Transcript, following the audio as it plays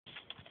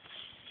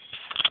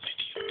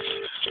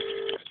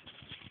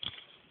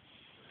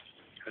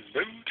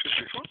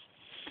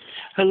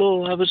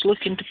Hello, I was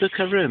looking to book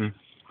a room.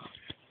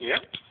 Yeah.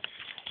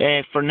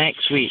 For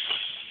next week.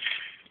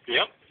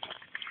 Yeah.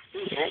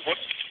 What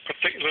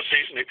particular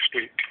date next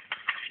week?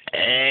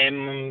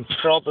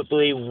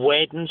 Probably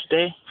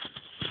Wednesday.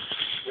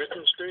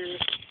 Wednesday.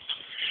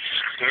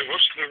 Now,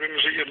 what's the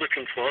rooms that you're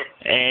looking for?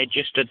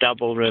 Just a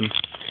double room.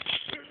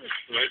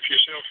 Right, for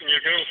yourself and your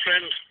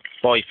girlfriend?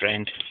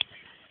 Boyfriend.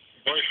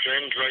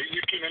 Boyfriend, right.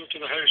 You came into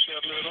the house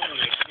earlier on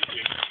there, didn't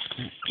you?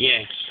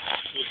 Yes.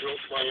 You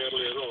dropped by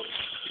earlier on.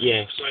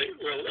 Yes. Right,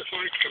 well, if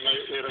I'd come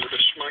out there, I would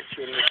have smacked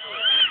you in the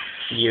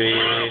face. You...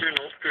 Do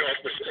not put up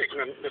with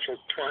ignorant little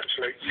twats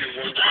like you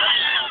want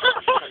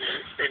coming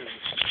in.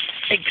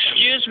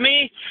 Excuse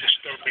me?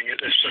 Disturbing at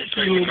this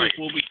time of night.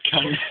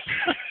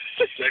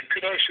 Now,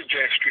 could I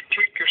suggest you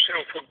take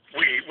yourself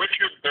away with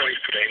your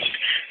boyfriend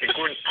and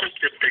go and poke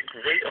your dick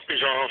right up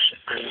his arse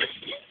and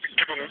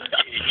give him...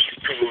 You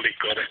probably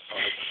got it.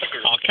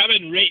 I'll come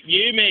and rape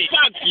you, mate.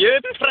 Fuck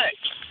you, prick!